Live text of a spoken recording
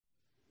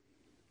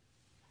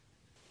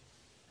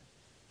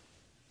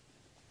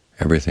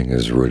Everything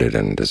is rooted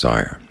in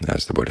desire,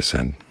 as the Buddha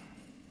said.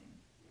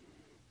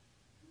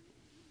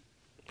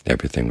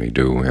 Everything we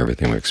do,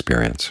 everything we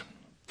experience,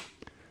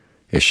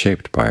 is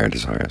shaped by our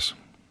desires.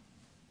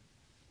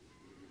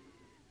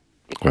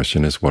 The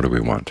question is, what do we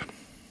want?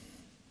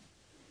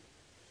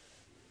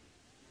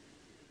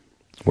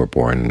 We're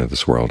born into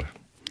this world.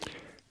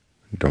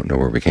 We don't know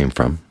where we came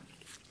from.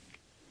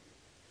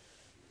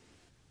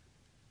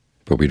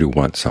 But we do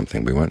want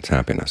something. We want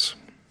happiness.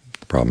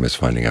 The problem is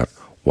finding out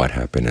what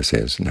happiness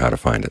is and how to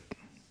find it.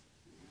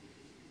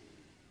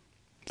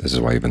 This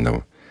is why even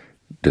though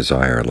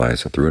desire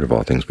lies at the root of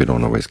all things, we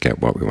don't always get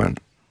what we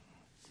want,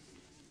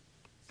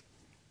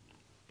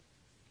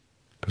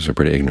 because we're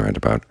pretty ignorant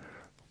about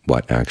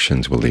what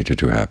actions will lead to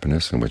true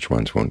happiness and which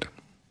ones won't.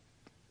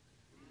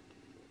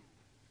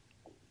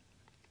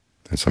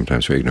 And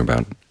sometimes we're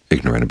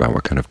ignorant about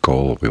what kind of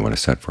goal we want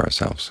to set for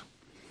ourselves.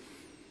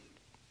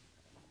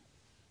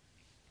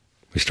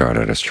 We start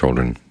out as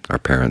children. Our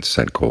parents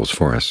set goals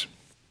for us.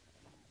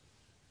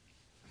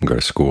 We go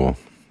to school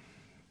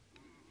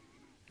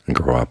and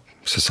grow up.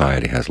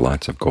 Society has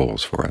lots of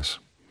goals for us.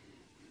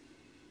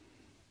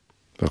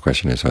 The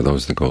question is, are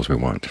those the goals we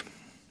want?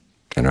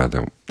 And are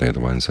they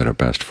the ones that are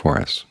best for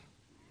us?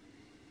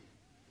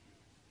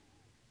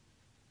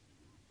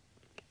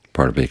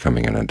 Part of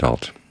becoming an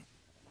adult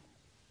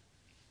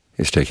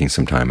is taking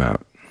some time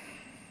out.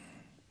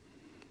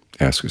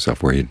 Ask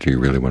yourself, where do you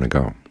really want to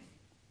go?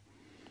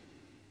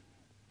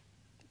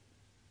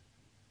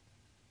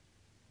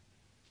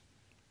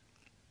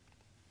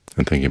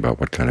 And thinking about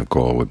what kind of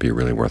goal would be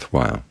really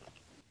worthwhile.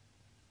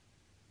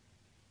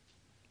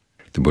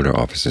 The Buddha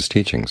offers his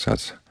teachings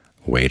as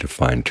a way to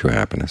find true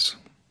happiness.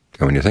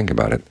 And when you think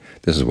about it,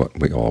 this is what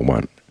we all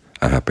want: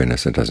 a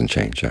happiness that doesn't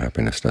change, a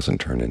happiness doesn't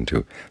turn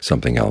into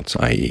something else,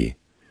 i.e.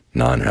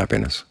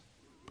 non-happiness.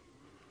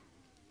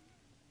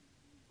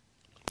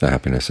 The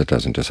happiness that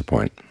doesn't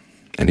disappoint.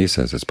 And he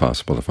says it's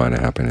possible to find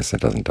a happiness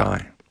that doesn't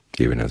die,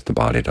 even as the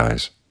body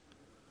dies.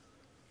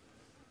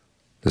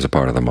 There's a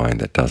part of the mind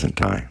that doesn't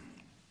die.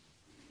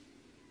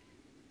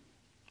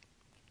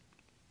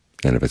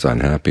 And if it's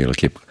unhappy, it'll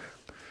keep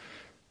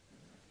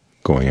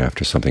going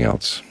after something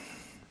else,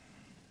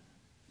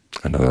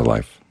 another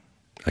life,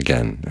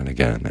 again and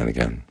again and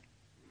again.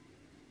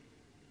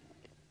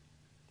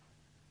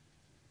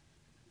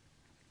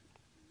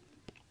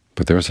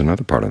 But there is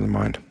another part of the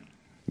mind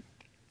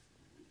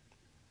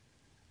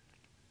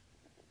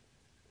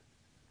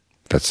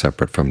that's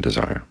separate from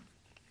desire.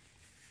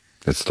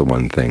 It's the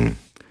one thing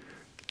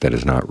that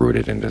is not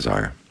rooted in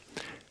desire.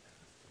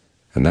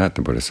 And that,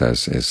 the Buddha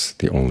says, is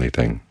the only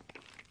thing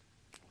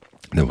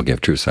that will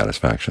give true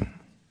satisfaction,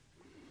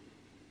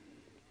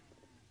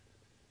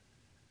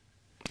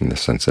 in the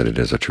sense that it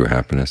is a true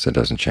happiness that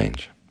doesn't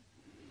change,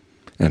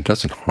 and it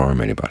doesn't harm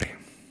anybody.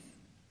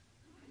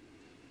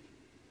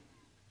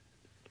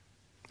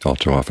 All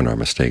too often our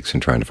mistakes in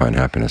trying to find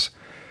happiness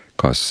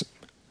cause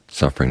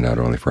suffering not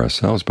only for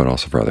ourselves but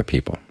also for other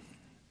people.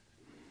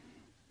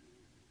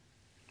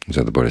 And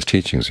so the Buddha's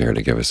teachings are here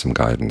to give us some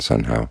guidance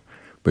on how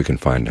we can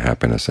find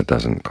happiness that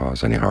doesn't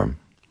cause any harm.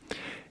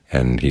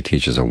 And he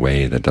teaches a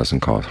way that doesn't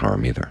cause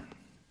harm either,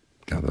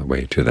 the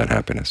way to that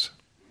happiness.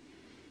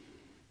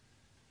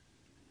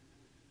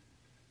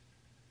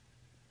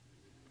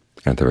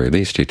 At the very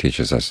least, he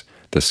teaches us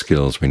the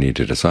skills we need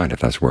to decide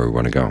if that's where we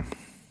want to go.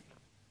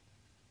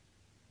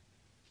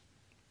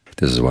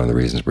 This is one of the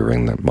reasons we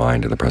bring the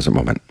mind to the present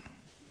moment,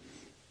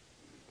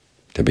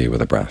 to be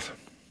with the breath,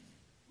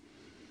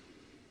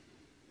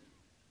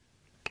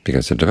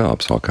 because it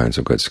develops all kinds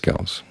of good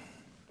skills.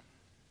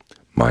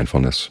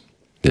 Mindfulness,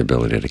 the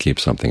ability to keep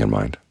something in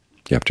mind.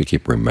 You have to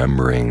keep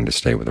remembering to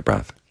stay with the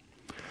breath.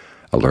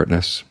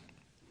 Alertness,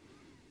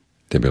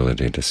 the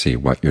ability to see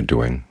what you're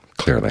doing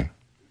clearly,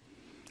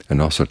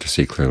 and also to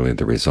see clearly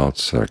the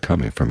results that are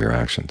coming from your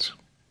actions.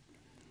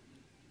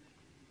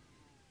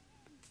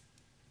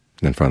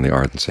 And then finally,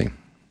 ardency,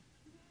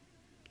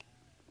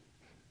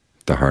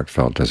 the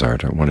heartfelt desire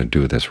to want to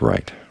do this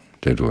right,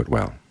 to do it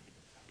well.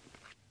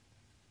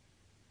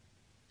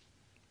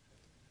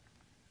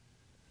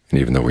 And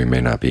even though we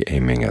may not be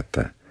aiming at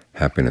the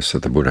happiness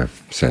that the Buddha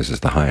says is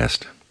the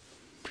highest,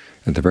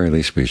 at the very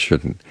least we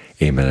shouldn't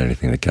aim at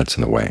anything that gets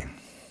in the way.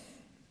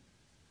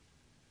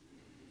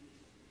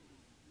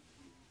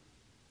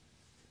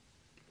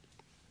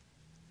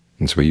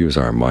 And so we use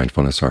our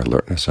mindfulness, our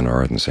alertness, and our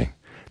ardency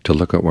to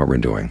look at what we're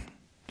doing.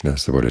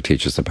 As the Buddha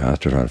teaches the path,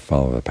 to try to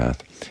follow the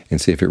path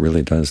and see if it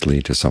really does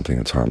lead to something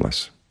that's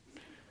harmless,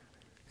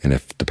 and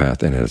if the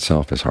path in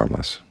itself is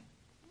harmless.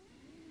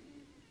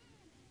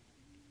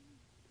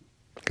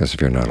 Because if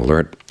you're not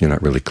alert, you're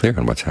not really clear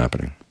on what's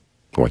happening,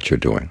 what you're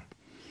doing.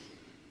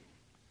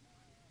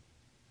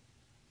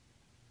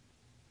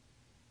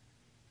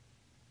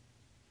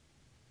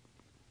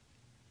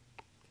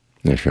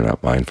 And if you're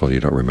not mindful, you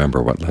don't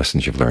remember what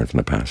lessons you've learned from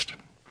the past.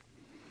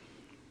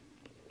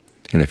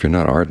 And if you're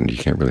not ardent, you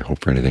can't really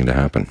hope for anything to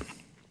happen.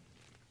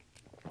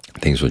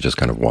 Things will just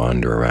kind of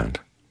wander around.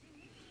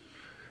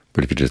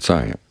 But if you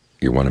decide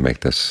you want to make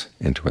this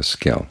into a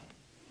skill,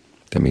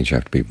 That means you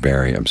have to be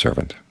very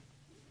observant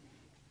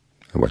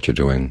of what you're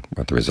doing,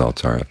 what the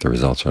results are. If the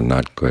results are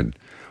not good,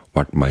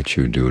 what might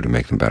you do to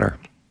make them better?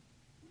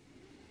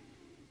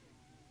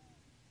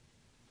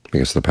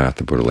 Because the path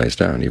the Buddha lays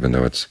down, even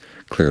though it's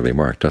clearly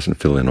marked, doesn't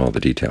fill in all the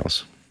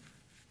details.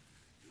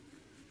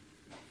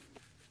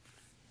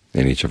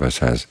 And each of us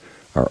has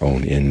our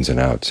own ins and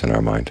outs in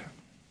our mind,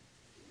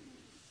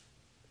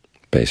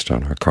 based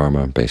on our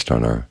karma, based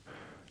on our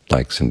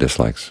likes and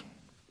dislikes,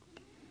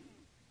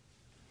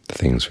 the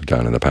things we've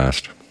done in the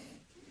past,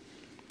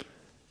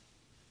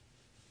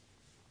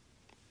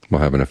 will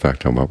have an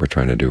effect on what we're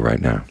trying to do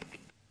right now.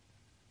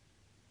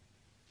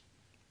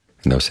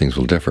 And those things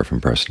will differ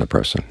from person to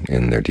person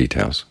in their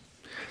details.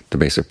 The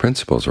basic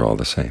principles are all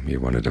the same. You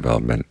want to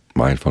develop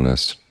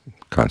mindfulness,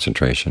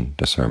 concentration,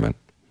 discernment.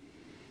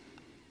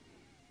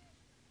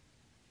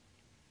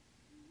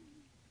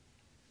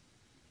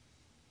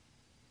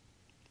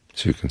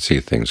 So you can see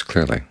things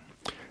clearly.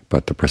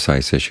 But the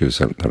precise issues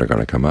that are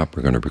going to come up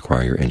are going to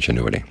require your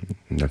ingenuity.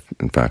 And that,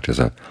 in fact, is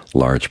a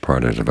large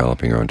part of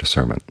developing your own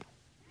discernment.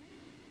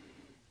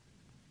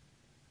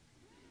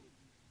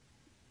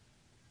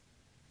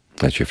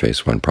 That you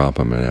face one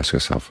problem and ask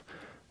yourself,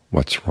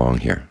 what's wrong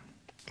here?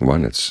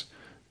 One, it's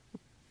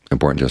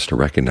important just to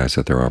recognize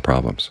that there are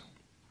problems.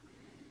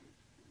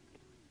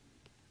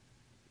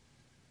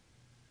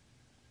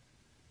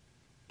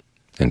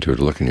 And to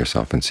look in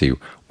yourself and see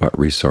what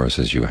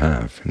resources you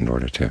have in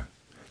order to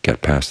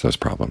get past those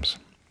problems.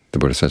 The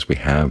Buddha says we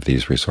have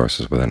these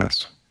resources within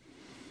us.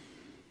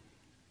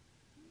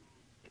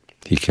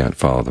 He can't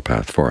follow the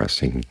path for us.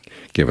 He can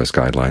give us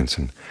guidelines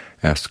and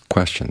ask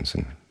questions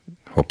and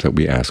hope that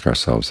we ask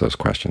ourselves those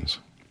questions.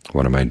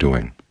 What am I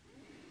doing?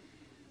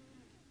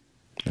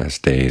 As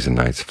days and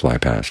nights fly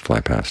past,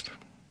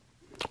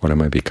 what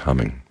am I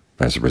becoming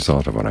as a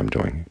result of what I'm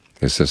doing?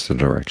 Is this the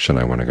direction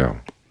I want to go?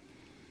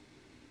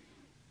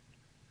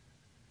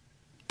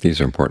 These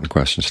are important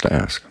questions to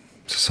ask.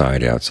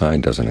 Society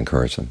outside doesn't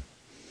encourage them.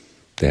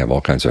 They have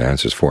all kinds of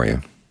answers for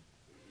you.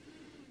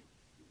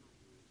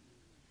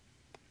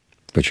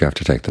 But you have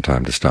to take the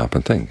time to stop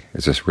and think,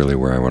 is this really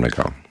where I want to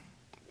go?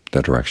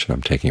 The direction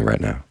I'm taking right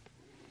now.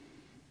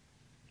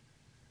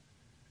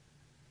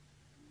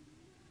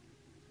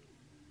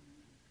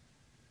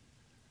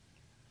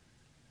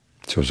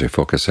 So as we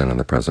focus in on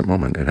the present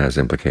moment, it has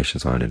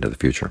implications on into the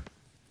future.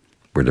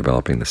 We're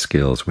developing the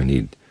skills we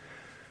need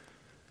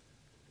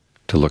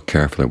to look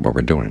carefully at what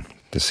we're doing,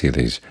 to see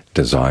these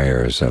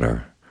desires that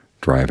are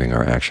driving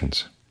our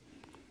actions,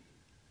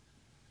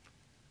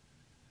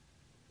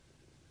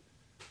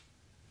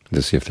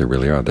 to see if they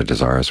really are the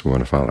desires we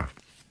want to follow,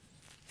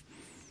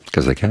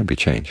 because they can be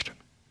changed.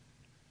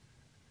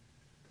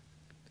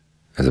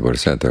 As the Buddha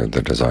said, they're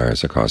the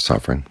desires that cause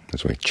suffering,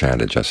 as we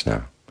chanted just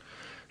now.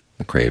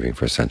 The craving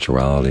for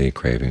sensuality,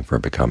 craving for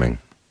becoming,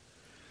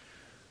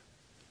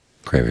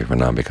 craving for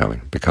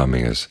non-becoming.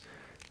 Becoming is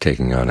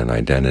taking on an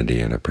identity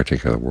in a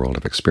particular world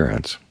of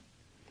experience.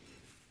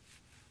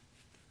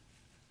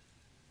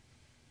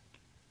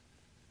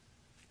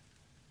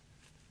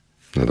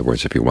 In other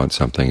words, if you want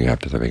something, you have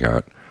to figure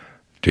out,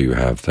 do you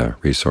have the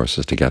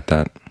resources to get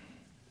that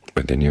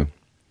within you?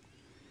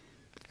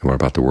 And what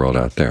about the world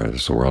out there?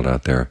 Does the world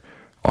out there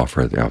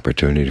offer the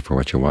opportunity for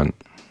what you want?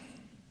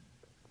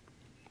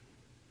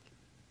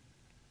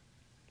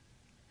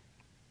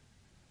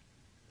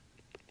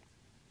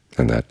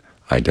 And that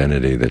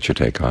identity that you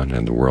take on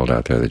and the world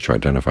out there that you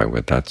identify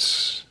with,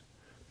 that's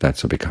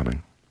a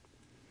becoming.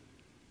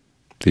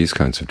 These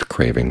kinds of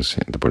cravings,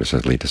 the Buddha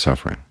says, lead to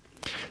suffering.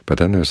 But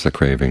then there's the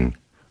craving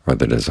or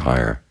the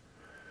desire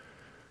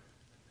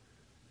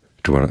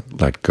to want to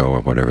let go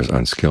of whatever is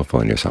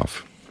unskillful in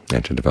yourself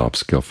and to develop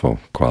skillful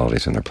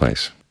qualities in their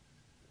place.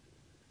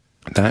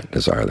 That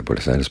desire, the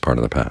Buddha said, is part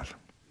of the path.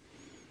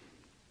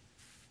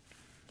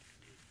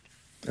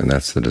 And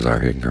that's the desire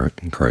he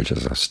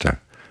encourages us to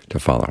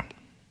follow.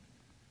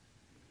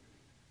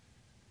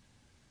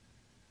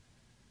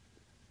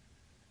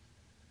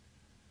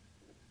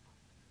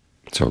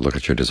 So look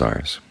at your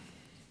desires.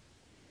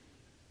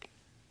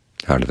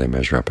 How do they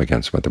measure up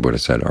against what the Buddha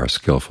said are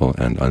skillful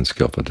and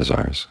unskillful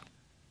desires?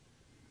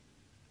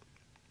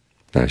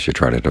 As you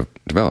try to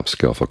develop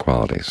skillful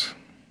qualities,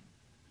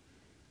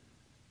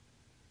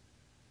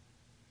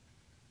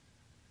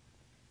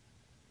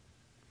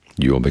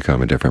 you will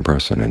become a different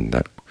person. And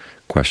that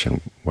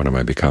question, what am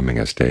I becoming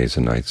as days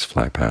and nights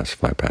fly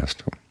past,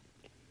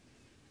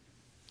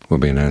 will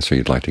be an answer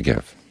you'd like to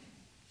give.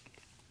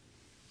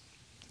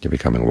 You're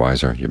becoming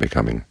wiser, you're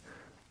becoming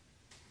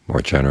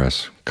more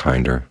generous,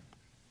 kinder,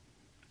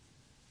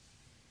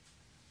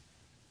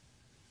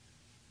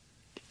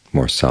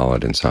 more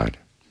solid inside.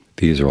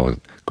 These are all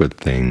good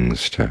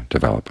things to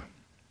develop.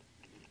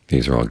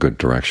 These are all good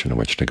direction in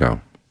which to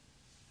go.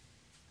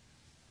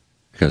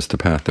 Because the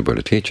path the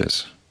Buddha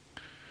teaches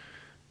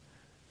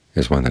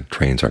is one that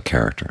trains our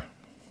character.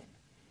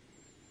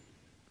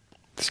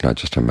 It's not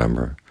just a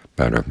matter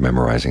of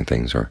memorizing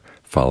things or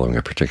following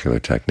a particular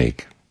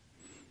technique.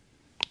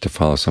 To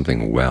follow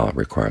something well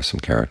requires some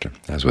character,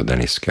 as with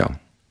any skill.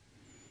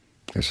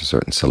 There's a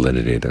certain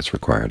solidity that's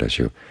required as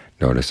you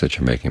notice that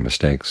you're making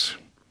mistakes,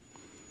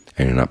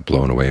 and you're not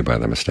blown away by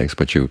the mistakes,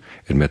 but you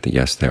admit that,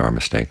 yes, there are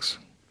mistakes,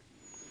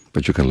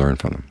 but you can learn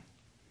from them.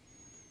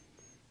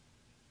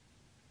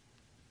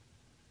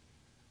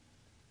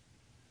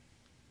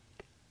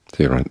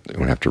 So you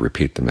don't have to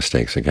repeat the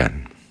mistakes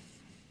again.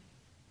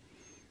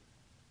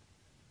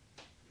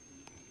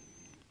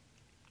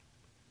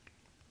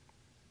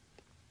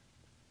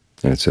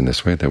 And it's in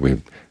this way that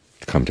we've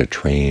come to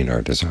train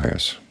our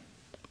desires,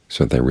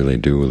 so they really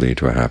do lead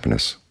to a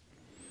happiness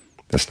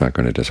that's not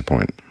going to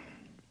disappoint,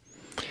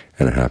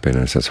 and a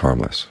happiness that's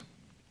harmless.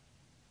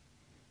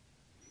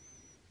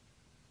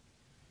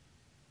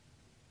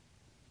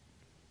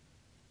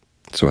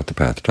 So what the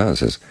path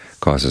does is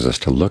causes us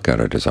to look at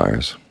our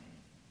desires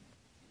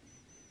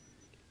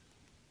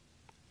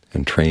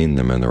and train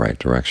them in the right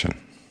direction.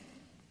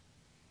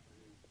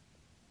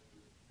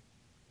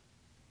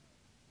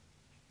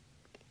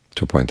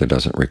 To a point that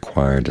doesn't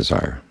require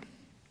desire.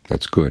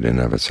 That's good in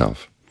and of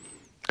itself.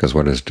 Because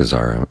what does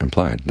desire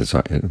imply?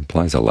 It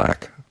implies a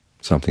lack.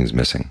 Something's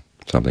missing.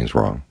 Something's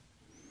wrong.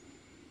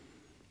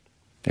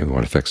 And we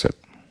want to fix it.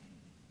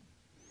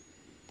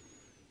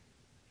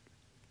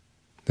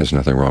 There's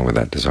nothing wrong with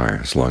that desire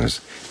as long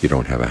as you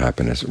don't have a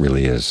happiness. It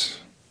really is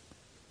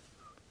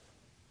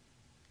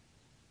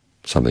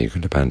something you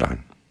can depend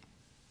on.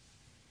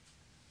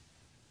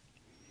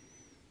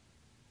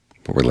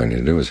 What we're learning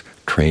to do is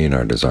train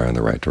our desire in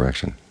the right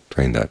direction,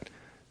 train that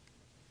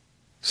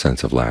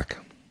sense of lack,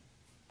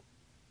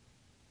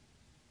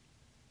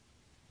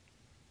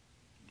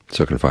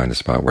 so it can find a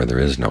spot where there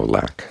is no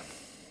lack.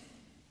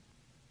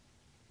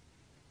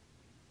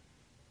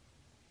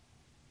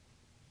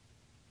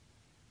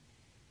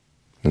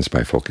 And it's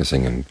by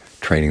focusing and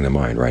training the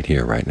mind right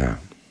here, right now.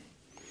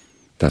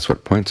 That's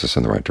what points us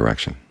in the right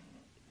direction.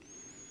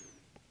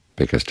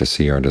 Because to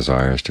see our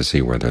desires, to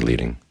see where they're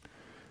leading,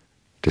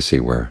 to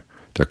see where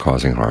they're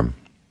causing harm,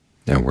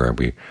 and where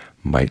we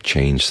might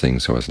change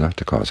things so as not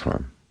to cause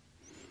harm,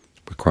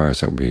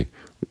 requires that we be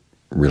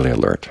really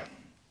alert.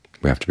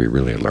 We have to be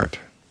really alert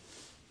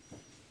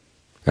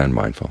and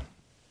mindful,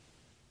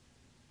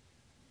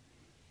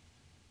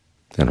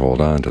 and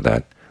hold on to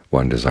that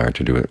one desire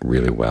to do it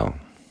really well.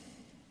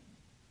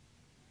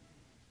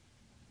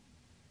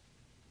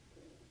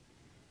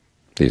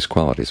 These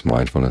qualities,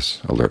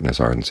 mindfulness, alertness,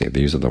 ardency,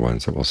 these are the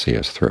ones that will see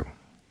us through.